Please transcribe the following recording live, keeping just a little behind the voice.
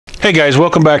Hey guys,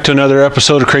 welcome back to another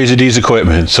episode of Crazy D's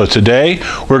Equipment. So today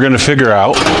we're going to figure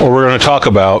out, or we're going to talk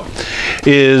about,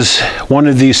 is one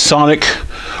of these sonic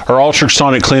or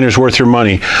ultrasonic cleaners worth your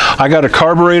money? I got a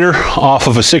carburetor off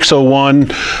of a 601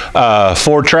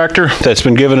 Ford tractor that's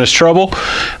been giving us trouble.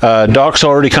 Doc's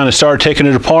already kind of started taking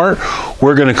it apart.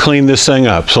 We're going to clean this thing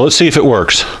up. So let's see if it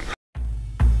works.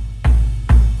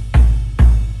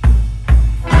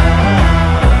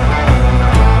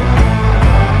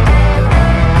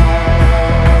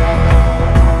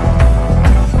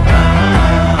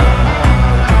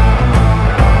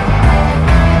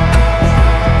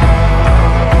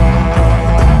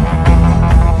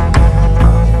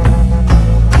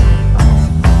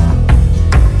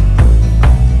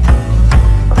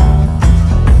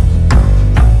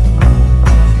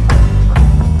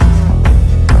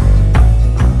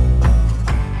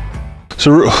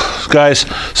 So guys,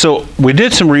 so we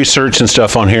did some research and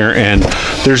stuff on here, and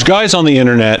there's guys on the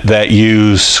internet that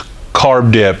use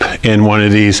carb dip in one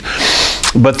of these,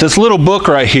 but this little book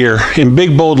right here in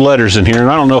big bold letters in here, and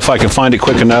I don't know if I can find it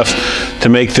quick enough to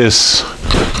make this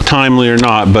timely or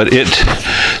not, but it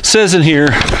says in here,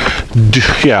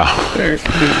 yeah,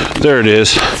 there it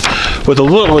is, with a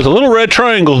little red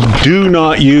triangle, do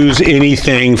not use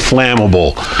anything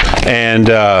flammable. And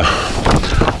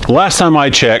last time I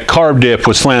checked, carb dip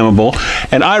was flammable,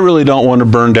 and I really don't want to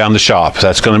burn down the shop.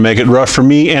 That's going to make it rough for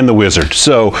me and the wizard.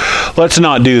 So let's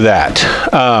not do that.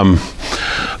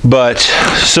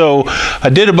 So I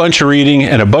did a bunch of reading,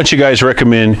 and a bunch of guys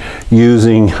recommend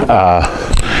using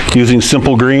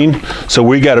Simple Green. So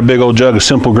we got a big old jug of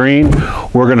Simple Green.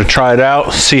 We're going to try it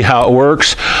out, see how it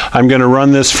works. I'm going to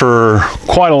run this for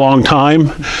quite a long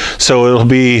time. So it'll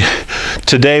be,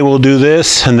 today we'll do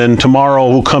this, and then tomorrow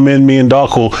we'll come in, me and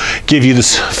Doc will give you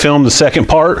this, film the second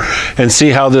part and see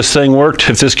how this thing worked,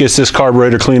 if this gets this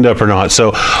carburetor cleaned up or not.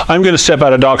 So I'm going to step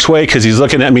out of Doc's way because he's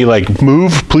looking at me like,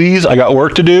 move please, I got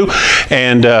work to do,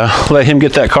 and let him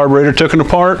get that carburetor taken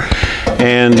apart,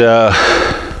 and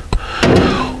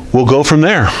we'll go from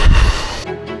there.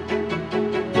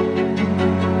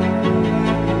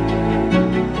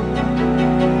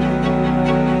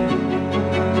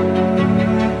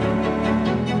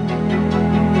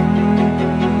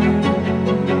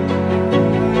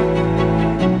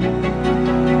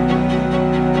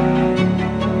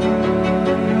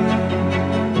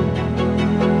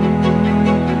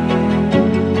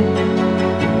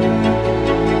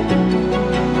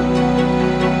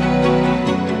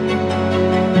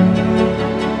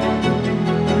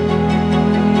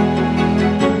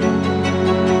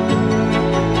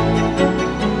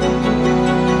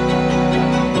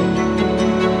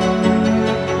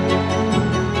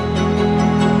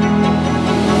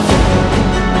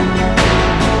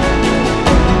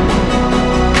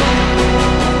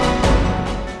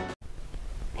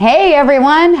 Hey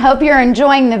everyone, hope you're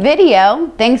enjoying the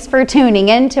video. Thanks for tuning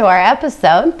in to our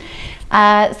episode.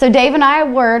 So Dave and I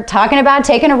were talking about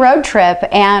taking a road trip,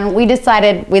 and we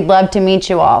decided we'd love to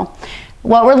meet you all.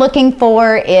 What we're looking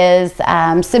for is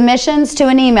submissions to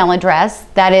an email address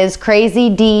that is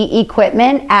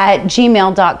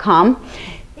crazydequipment@gmail.com.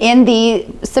 In the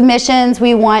submissions,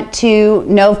 we want to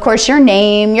know, of course, your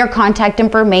name, your contact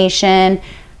information,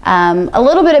 a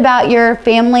little bit about your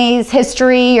family's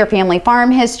history, your family farm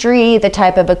history, the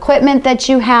type of equipment that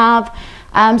you have.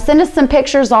 Send us some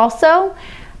pictures also.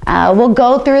 We'll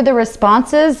go through the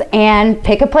responses and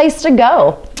pick a place to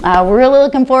go. We're really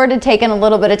looking forward to taking a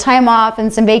little bit of time off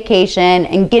and some vacation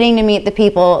and getting to meet the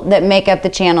people that make up the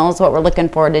channel is what we're looking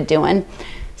forward to doing.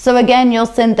 So again, you'll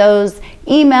send those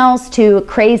emails to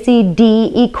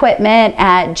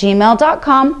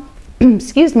crazydequipment@gmail.com.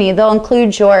 Excuse me, they'll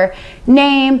include your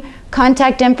name,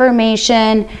 contact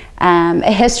information,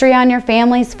 a history on your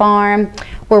family's farm.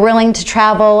 We're willing to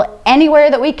travel anywhere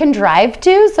that we can drive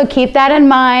to, so keep that in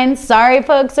mind. Sorry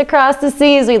folks across the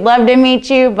seas, we'd love to meet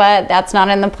you, but that's not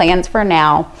in the plans for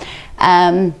now.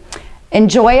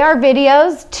 Enjoy our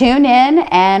videos, tune in,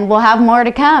 and we'll have more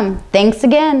to come. Thanks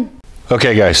again.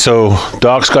 Okay guys, so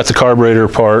Doc's got the carburetor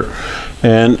apart,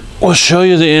 and we'll show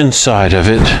you the inside of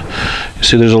it. You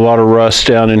see there's a lot of rust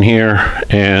down in here,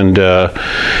 and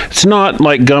it's not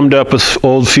like gummed up with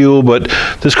old fuel, but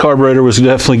this carburetor was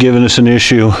definitely giving us an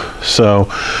issue. So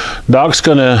Doc's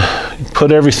gonna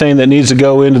put everything that needs to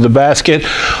go into the basket.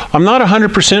 I'm not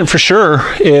 100% for sure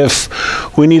if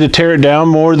we need to tear it down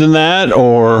more than that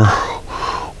or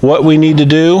what we need to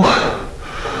do.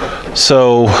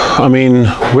 So, I mean,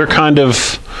 we're kind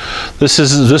of,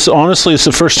 this honestly, it's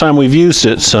the first time we've used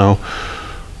it, so.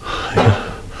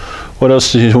 What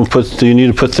else do you need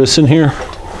to put this in here?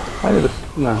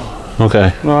 No.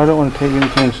 Okay. No, I don't want to take any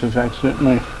chances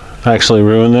accidentally. actually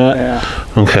ruin that? Yeah.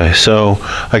 Okay, so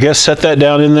I guess set that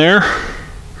down in there.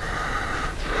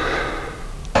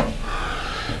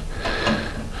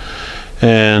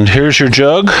 And here's your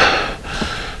jug.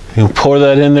 You can pour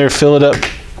that in there, fill it up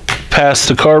past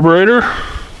the carburetor.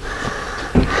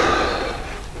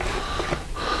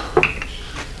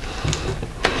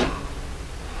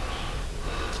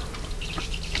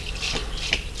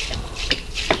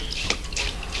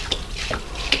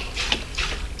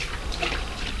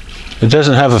 It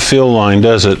doesn't have a fill line,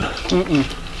 does it? Mm-mm.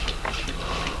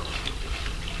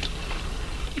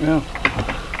 Yeah.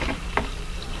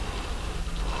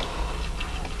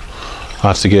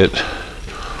 I'll have to get...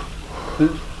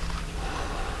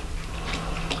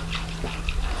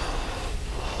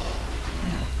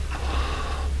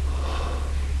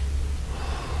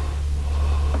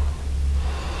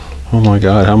 Oh my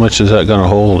God, how much is that going to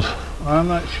hold? I'm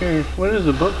not sure. What does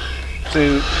the book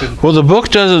say? Well, the book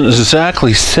doesn't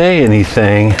exactly say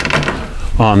anything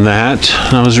on that.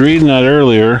 And I was reading that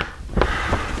earlier.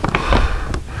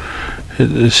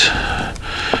 It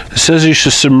says you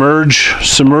should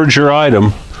submerge your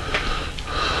item.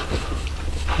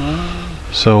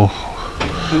 So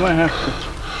We might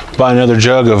have to buy another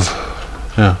jug of,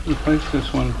 yeah. replace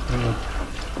this one.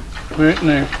 Put it in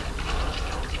there.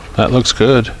 That looks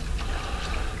good.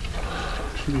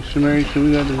 Should be submerged, so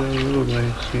we got to go a little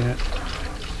ways yet.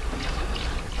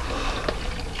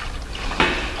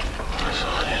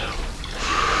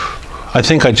 I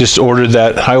think I just ordered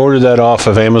that. I ordered that off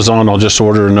of Amazon. I'll just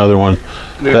order another one.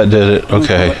 There. That did it.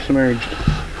 Okay. Submerged.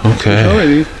 Okay.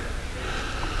 Already.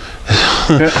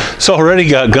 It's already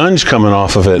got gunge coming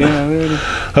off of it. Yeah, there it is.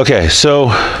 Okay, so,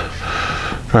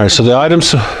 all right, so the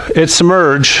items, it's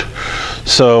submerged.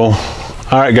 So,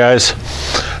 all right, guys.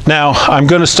 Now, I'm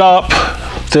going to stop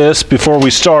this before we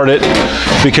start it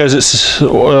because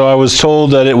I was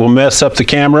told that it will mess up the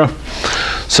camera.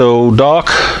 So, Doc,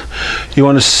 you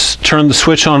want to turn the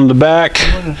switch on in the back?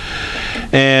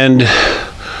 And,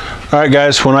 all right,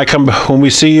 guys, when we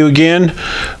see you again,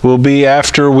 will be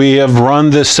after we have run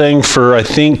this thing for, I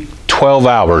think, 12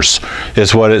 hours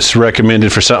is what it's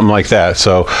recommended for something like that.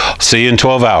 So, see you in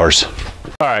 12 hours.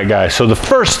 All right, guys, so the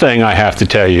first thing I have to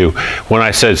tell you when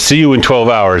I said see you in 12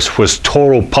 hours was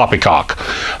total poppycock.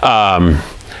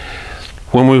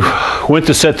 When we went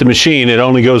to set the machine, it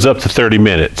only goes up to 30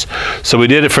 minutes. So we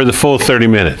did it for the full 30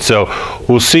 minutes. So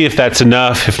we'll see if that's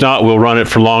enough. If not, we'll run it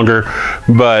for longer.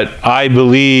 But I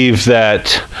believe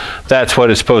that that's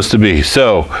what it's supposed to be.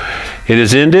 So it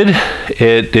is ended.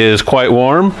 It is quite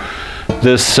warm.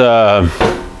 This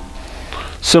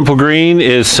simple green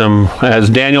is some, as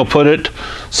Daniel put it,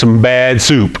 some bad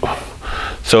soup.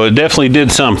 So it definitely did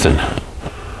something.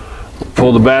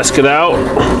 Pull the basket out.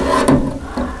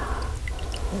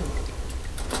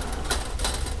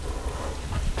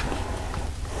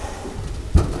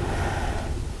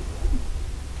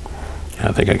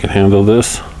 I think I can handle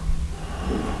this.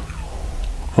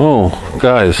 Oh,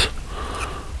 guys.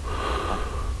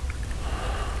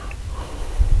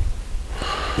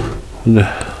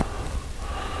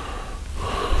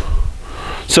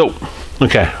 So,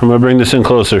 okay, I'm gonna bring this in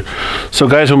closer. So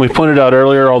guys, when we pointed out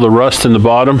earlier, all the rust in the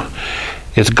bottom,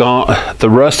 it's gone. The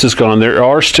rust is gone. There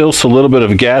are still a little bit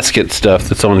of gasket stuff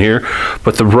that's on here,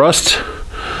 but the rust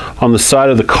on the side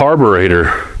of the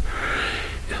carburetor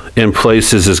in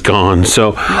places is gone.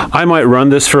 So I might run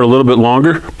this for a little bit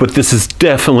longer, but this is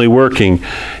definitely working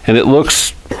and it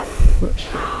looks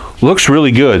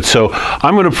really good. So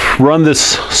I'm going to run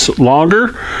this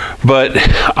longer, but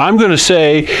I'm going to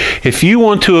say if you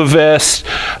want to invest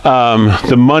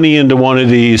the money into one of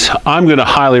these, I'm going to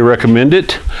highly recommend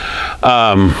it.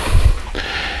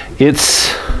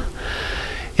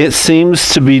 It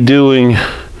seems to be doing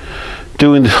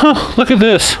look at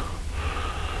this.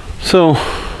 So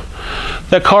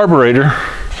that carburetor,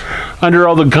 under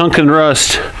all the gunk and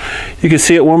rust, you can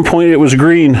see at one point it was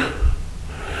green.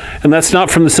 And that's not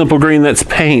from the simple green, that's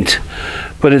paint.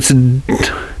 But it's,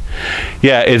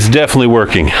 yeah, it's definitely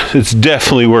working. It's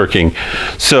definitely working.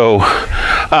 So,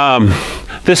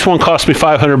 this one cost me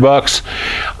 500 bucks.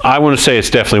 I want to say it's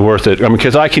definitely worth it. I mean,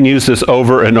 because I can use this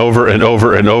over and over and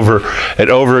over and over and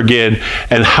over again.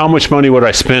 And how much money would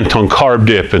I spend on carb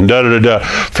dip and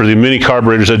for the mini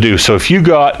carburetors I do? So if you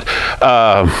got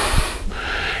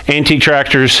antique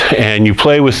tractors and you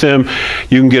play with them,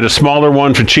 you can get a smaller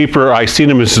one for cheaper. I've seen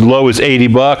them as low as 80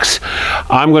 bucks.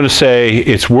 I'm going to say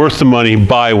it's worth the money.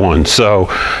 Buy one. So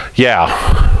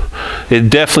yeah. It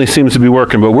definitely seems to be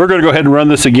working, but we're going to go ahead and run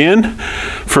this again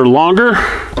for longer,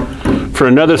 for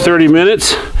another 30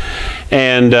 minutes,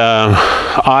 and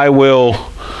I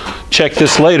will check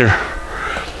this later.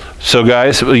 So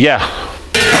guys, yeah.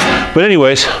 But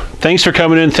anyways, thanks for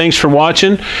coming in. Thanks for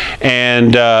watching.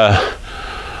 And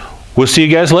we'll see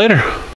you guys later.